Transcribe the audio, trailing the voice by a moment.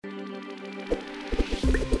Hello,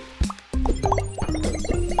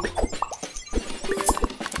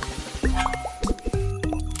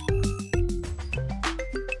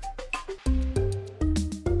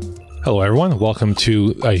 everyone. Welcome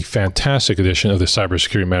to a fantastic edition of the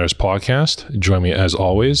Cybersecurity Matters podcast. Join me, as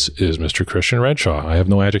always, is Mr. Christian Redshaw. I have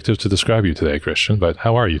no adjectives to describe you today, Christian, but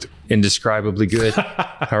how are you? Indescribably good.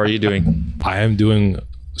 How are you doing? I am doing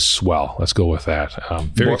swell. Let's go with that.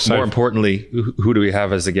 Very excited. More importantly, who do we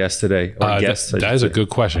have as a guest today? That is a good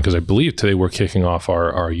question, because I believe today we're kicking off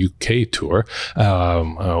our UK tour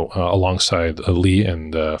alongside Lee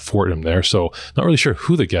and Fortum there. So not really sure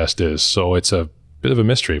who the guest is. So it's a bit of a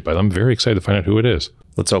mystery, but I'm very excited to find out who it is.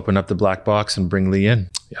 Let's open up the black box and bring Lee in.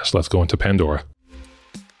 Yes, let's go into Pandora.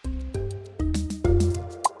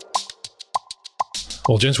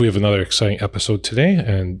 Well, gents, we have another exciting episode today,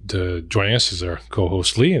 and joining us is our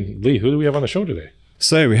co-host Lee. And Lee, who do we have on the show today?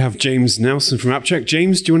 So we have James Nelson from AppCheck.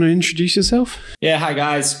 James, do you want to introduce yourself? Yeah, hi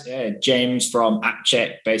guys. James from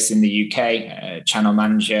AppCheck, based in the UK, channel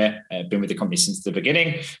manager. Been with the company since the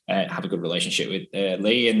beginning. Have a good relationship with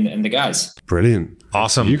Lee and the guys. Brilliant.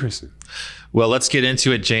 Awesome. You, Christian. Well, let's get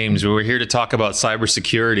into it, James. We're here to talk about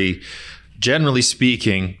cybersecurity. Generally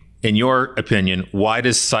speaking, in your opinion, why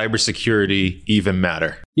does cybersecurity even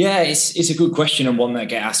matter? Yeah, it's a good question, and one that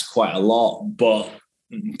get asked quite a lot, but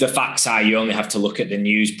the facts are you only have to look at the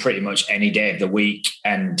news pretty much any day of the week,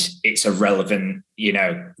 and it's a relevant,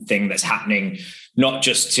 thing that's happening, not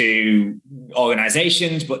just to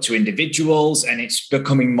organizations, but to individuals. And it's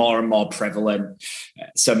becoming more and more prevalent.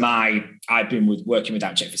 So I've been working with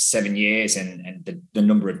AppCheck for 7 years, and the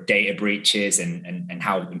number of data breaches and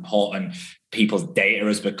how important people's data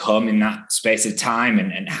has become in that space of time,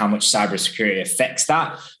 and how much cybersecurity affects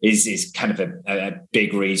that is kind of a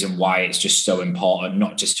big reason why it's just so important,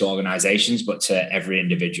 not just to organizations, but to every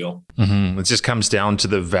individual. Mm-hmm. It just comes down to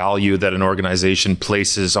the value that an organization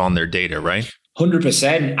places on their data, right?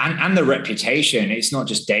 100%. And the reputation. It's not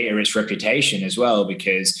just data, it's reputation as well,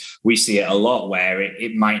 because we see it a lot where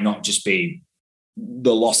it might not just be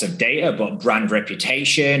the loss of data, but brand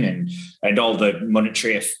reputation and all the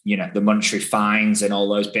monetary fines and all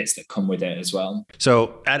those bits that come with it as well.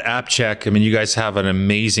 So at AppCheck, you guys have an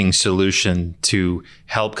amazing solution to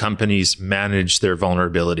help companies manage their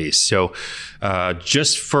vulnerabilities. So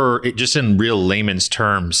just in real layman's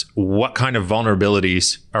terms, what kind of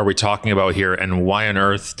vulnerabilities are we talking about here, and why on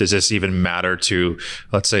earth does this even matter to,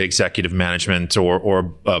 let's say, executive management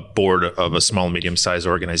or a board of a small, medium-sized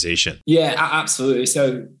organization? Yeah, absolutely.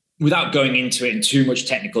 So without going into it in too much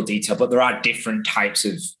technical detail, but there are different types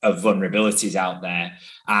of vulnerabilities out there.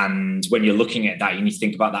 And when you're looking at that, you need to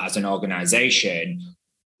think about that as an organization.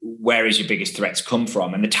 Where is your biggest threats come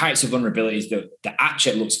from? And the types of vulnerabilities that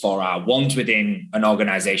AppCheck looks for are ones within an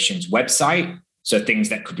organization's website. So things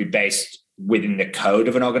that could be based within the code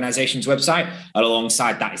of an organization's website. And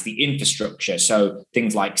alongside that is the infrastructure. So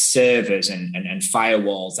things like servers and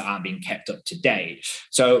firewalls that aren't being kept up to date.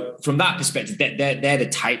 So from that perspective, they're the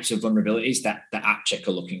types of vulnerabilities that AppCheck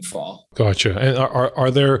are looking for. Gotcha. And are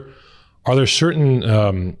there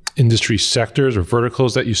certain industry sectors or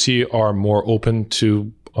verticals that you see are more open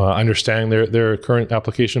to understanding their current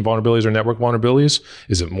application vulnerabilities or network vulnerabilities?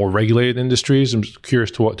 Is it more regulated industries? I'm curious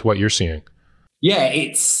to what you're seeing. Yeah,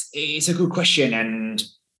 it's a good question, and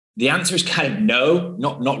the answer is kind of no,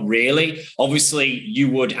 not really. Obviously, you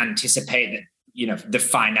would anticipate that the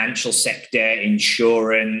financial sector,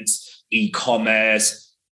 insurance,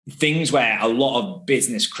 e-commerce, things where a lot of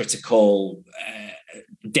business critical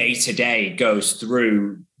day-to-day goes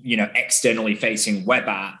through externally facing web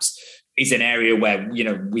apps, is an area where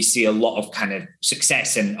we see a lot of kind of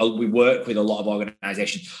success, and we work with a lot of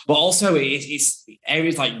organizations. But also it's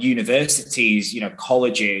areas like universities,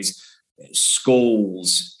 colleges,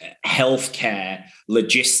 schools, healthcare,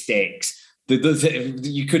 logistics. The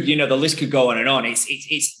list could go on and on.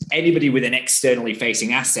 It's anybody with an externally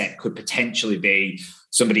facing asset could potentially be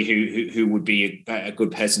somebody who would be a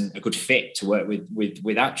good person, a good fit to work with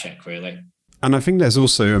AppCheck, really. And I think there's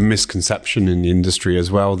also a misconception in the industry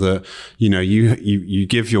as well that, you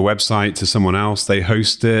give your website to someone else, they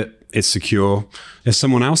host it, it's secure. It's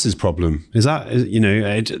someone else's problem. Is that,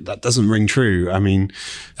 that doesn't ring true.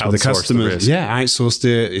 For the customers, outsourced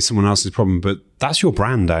it, it's someone else's problem, but that's your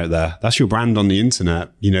brand out there. That's your brand on the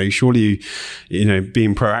internet. Surely,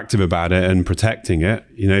 being proactive about it and protecting it.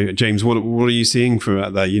 James, what are you seeing from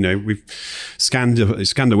out there? We've scanned a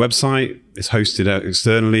website. It's hosted out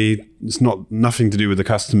externally. It's nothing to do with the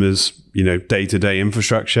customer's, day-to-day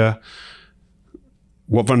infrastructure.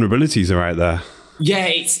 What vulnerabilities are out there?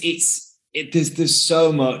 Yeah, there's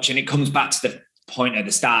so much, and it comes back to the point at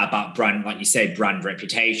the start about brand, like you say, brand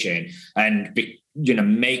reputation, and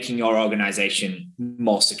making your organization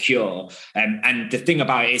more secure. And the thing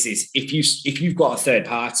about it is if you've got a third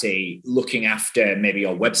party looking after maybe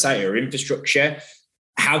your website or infrastructure,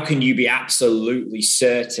 how can you be absolutely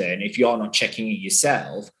certain, if you're not checking it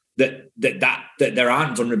yourself, that there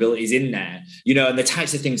aren't vulnerabilities in there? And the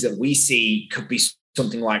types of things that we see could be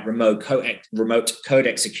something like remote code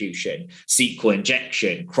execution, SQL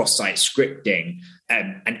injection, cross-site scripting,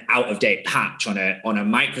 an out-of-date patch on a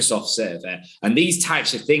Microsoft server. And these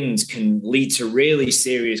types of things can lead to really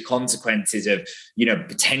serious consequences of,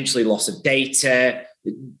 potentially loss of data,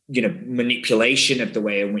 manipulation of the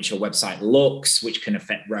way in which your website looks, which can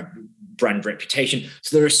affect brand reputation.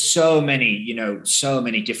 So there are so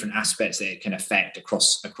many different aspects that it can affect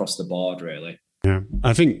across the board, really. Yeah,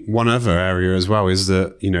 I think one other area as well is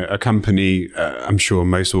that, a company, I'm sure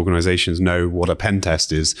most organizations know what a pen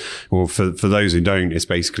test is. Well, for those who don't, it's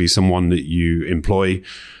basically someone that you employ.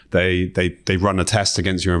 They run a test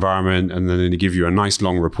against your environment, and then they give you a nice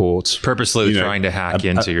long report. Purposely trying to hack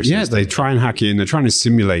into your system. Yeah, they try and hack in. They're trying to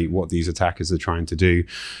simulate what these attackers are trying to do.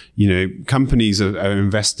 Companies are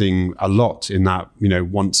investing a lot in that,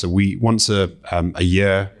 once a week, once a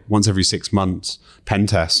year, once every 6 months pen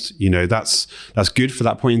test. That's good for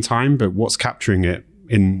that point in time, but what's capturing it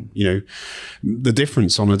in, the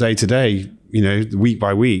difference on a day-to-day, week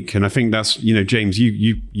by week. And I think that's, James,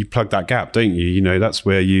 you plug that gap, don't you? That's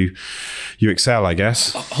where you excel, I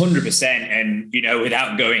guess. 100%. And,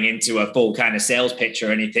 without going into a full kind of sales pitch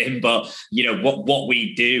or anything, but, what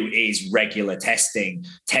we do is regular testing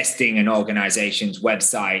an organization's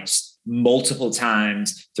websites multiple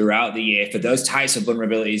times throughout the year for those types of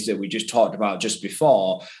vulnerabilities that we just talked about just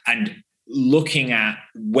before, and looking at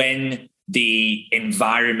when the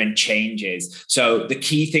environment changes. So the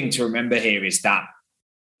key thing to remember here is that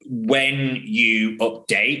when you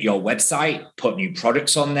update your website, put new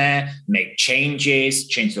products on there, make changes,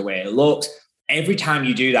 change the way it looks, every time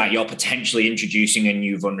you do that, you're potentially introducing a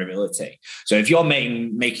new vulnerability. So if you're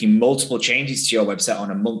making multiple changes to your website on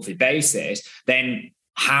a monthly basis, then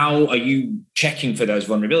how are you checking for those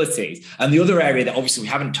vulnerabilities? And the other area that obviously we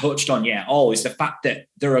haven't touched on yet is the fact that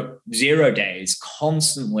there are 0 days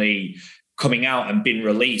constantly coming out and been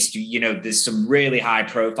released. There's some really high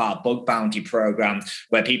profile bug bounty programs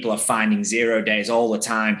where people are finding 0 days all the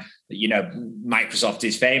time. Microsoft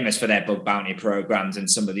is famous for their bug bounty programs, and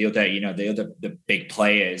some of the other, the big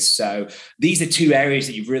players. So these are two areas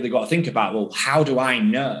that you've really got to think about. Well, how do I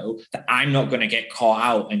know that I'm not going to get caught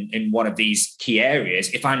out in one of these key areas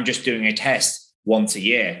if I'm just doing a test once a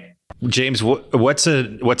year? James, what's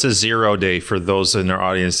a 0 day for those in our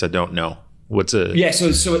audience that don't know? What's a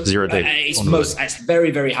 0 day? It's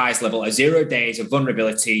very, very highest level. A 0 day is a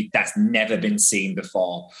vulnerability that's never been seen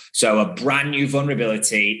before. So a brand new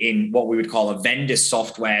vulnerability in what we would call a vendor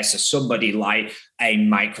software. So somebody like a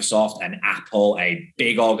Microsoft, an Apple, a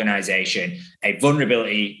big organization, a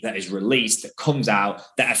vulnerability that is released, that comes out,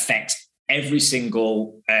 that affects every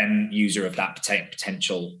single user of that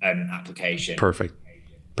potential application.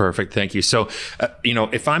 Perfect. Thank you. So,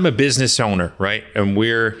 if I'm a business owner, right, and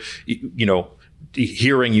we're,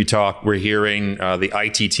 hearing you talk, we're hearing the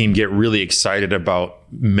IT team get really excited about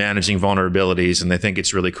managing vulnerabilities, and they think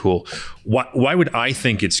it's really cool. Why would I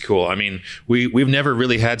think it's cool? I mean, we've never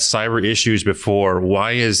really had cyber issues before.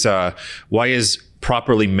 Why is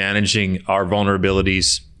properly managing our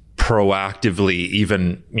vulnerabilities proactively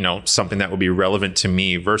even, something that would be relevant to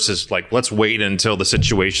me versus let's wait until the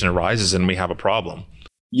situation arises and we have a problem?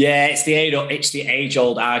 Yeah, it's the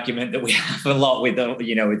age-old argument that we have a lot with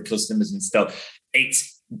with customers and stuff.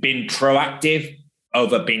 It's been proactive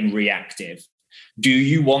over being reactive. Do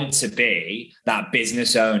you want to be that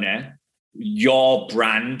business owner? Your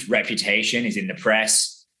brand reputation is in the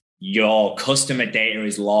press. Your customer data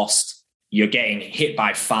is lost. You're getting hit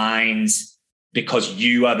by fines because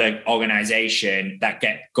you are the organization that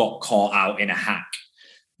got caught out in a hack.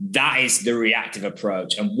 That is the reactive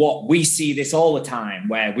approach. And what we see this all the time,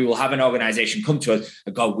 where we will have an organization come to us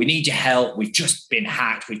and go, we need your help. We've just been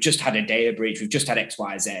hacked. We've just had a data breach. We've just had X,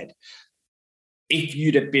 Y, Z. If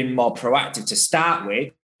you'd have been more proactive to start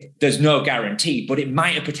with, there's no guarantee, but it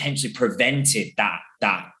might have potentially prevented that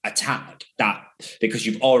attack, because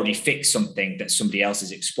you've already fixed something that somebody else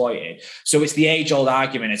has exploited. So it's the age-old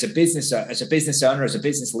argument as a business owner, as a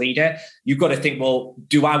business leader, you've got to think, well,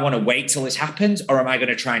 do I want to wait till this happens, or am I going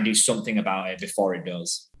to try and do something about it before it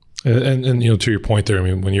does? And to your point there, I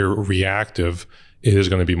mean, when you're reactive, it is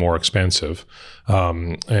going to be more expensive.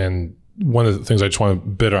 And one of the things I just want to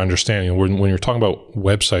better understand, when you're talking about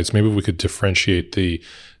websites, maybe we could differentiate the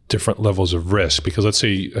different levels of risk? Because let's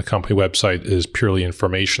say a company website is purely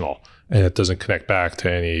informational and it doesn't connect back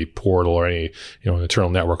to any portal or any, an internal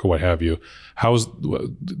network or what have you.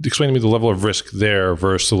 Explain to me the level of risk there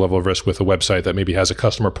versus the level of risk with a website that maybe has a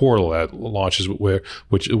customer portal that launches where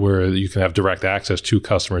you can have direct access to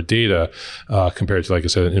customer data compared to, like I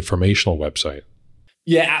said, an informational website.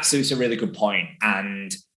 Yeah, absolutely. It's a really good point.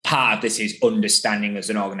 And part of this is understanding as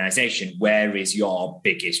an organization, where is your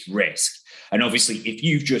biggest risk? And obviously, if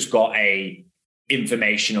you've just got a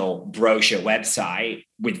informational brochure website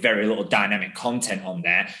with very little dynamic content on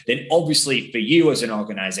there, then obviously for you as an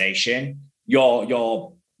organization, your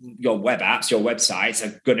web apps, your websites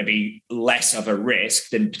are going to be less of a risk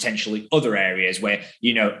than potentially other areas where,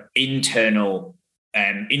 internal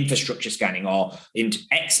infrastructure scanning or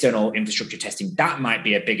external infrastructure testing, that might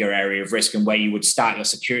be a bigger area of risk and where you would start your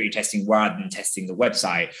security testing rather than testing the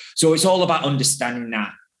website. So it's all about understanding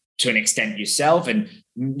that to an extent yourself. And,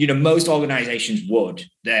 most organizations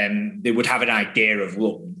they would have an idea of,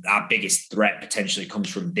 look, our biggest threat potentially comes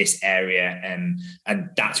from this area. And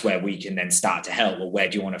that's where we can then start to help. Well, where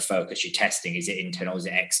do you want to focus your testing? Is it internal? Is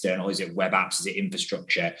it external? Is it web apps? Is it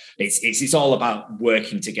infrastructure? It's all about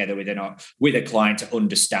working together with a client to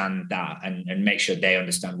understand that and make sure they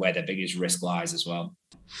understand where their biggest risk lies as well.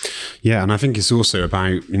 Yeah, and I think it's also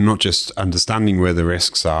about not just understanding where the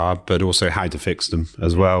risks are, but also how to fix them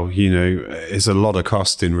as well. It's a lot of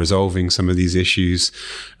cost in resolving some of these issues.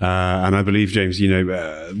 And I believe, James,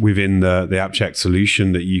 within the AppCheck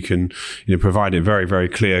solution that you can, provide it very, very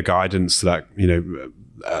clear guidance that,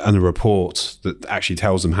 and a report that actually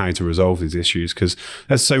tells them how to resolve these issues, because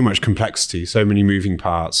there's so much complexity, so many moving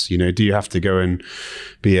parts. Do you have to go and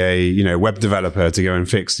be a web developer to go and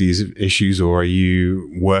fix these issues, or are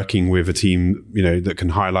you working with a team that can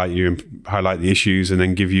highlight the issues and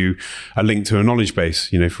then give you a link to a knowledge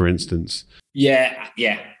base, for instance? Yeah,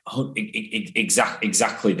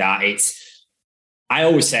 exactly that. I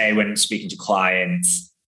always say when speaking to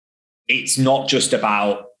clients, it's not just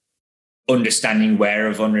about understanding where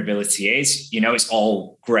a vulnerability is. It's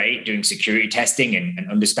all great doing security testing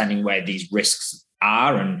and understanding where these risks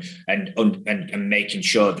are and making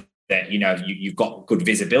sure that you've got good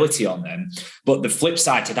visibility on them. But the flip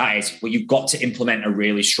side to that is, well, you've got to implement a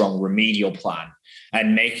really strong remedial plan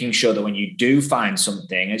and making sure that when you do find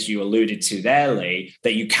something, as you alluded to there, Lee,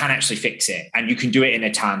 that you can actually fix it and you can do it in a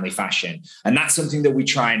timely fashion. And that's something that we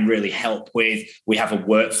try and really help with. We have a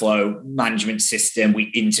workflow management system. We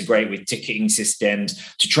integrate with ticketing systems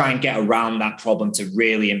to try and get around that problem, to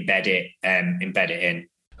really embed it in.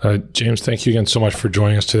 James, thank you again so much for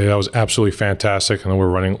joining us today. That was absolutely fantastic. I know we're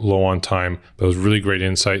running low on time, but it was really great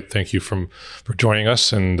insight. Thank you for joining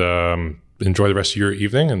us, and enjoy the rest of your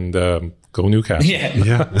evening, and go Newcastle.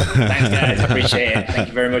 Yeah. Thanks, guys. I appreciate it. Thank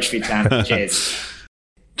you very much for your time. Cheers.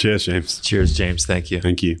 Cheers, James. Cheers, James. Thank you.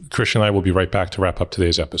 Thank you. Christian and I will be right back to wrap up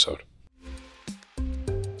today's episode.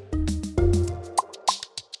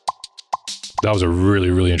 That was a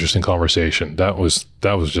really, really interesting conversation. That was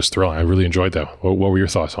just thrilling. I really enjoyed that. What were your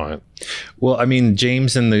thoughts on it? Well, I mean,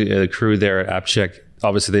 James and the crew there at AppCheck,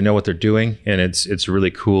 obviously they know what they're doing, and it's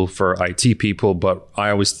really cool for IT people. But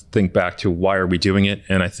I always think back to, why are we doing it?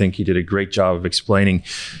 And I think he did a great job of explaining,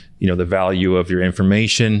 the value of your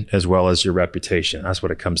information as well as your reputation. That's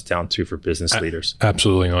what it comes down to for business leaders.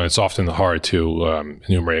 Absolutely. It's often hard to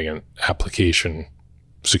enumerate an application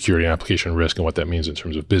security and application risk and what that means in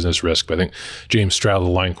terms of business risk. But I think James straddled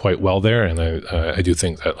the line quite well there. And I do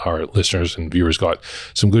think that our listeners and viewers got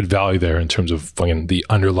some good value there in terms of the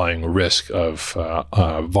underlying risk of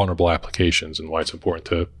vulnerable applications and why it's important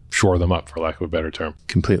to shore them up, for lack of a better term.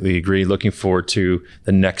 Completely agree. Looking forward to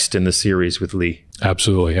the next in the series with Lee.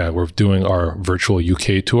 Absolutely. Yeah. We're doing our virtual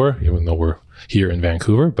UK tour, even though we're here in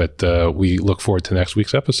Vancouver, but we look forward to next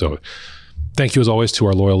week's episode. Thank you, as always, to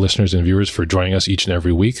our loyal listeners and viewers for joining us each and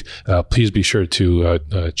every week. Please be sure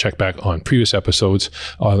to check back on previous episodes,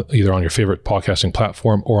 either on your favorite podcasting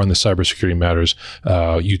platform or on the Cybersecurity Matters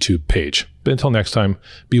YouTube page. But until next time,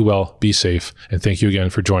 be well, be safe, and thank you again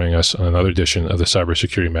for joining us on another edition of the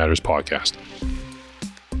Cybersecurity Matters podcast.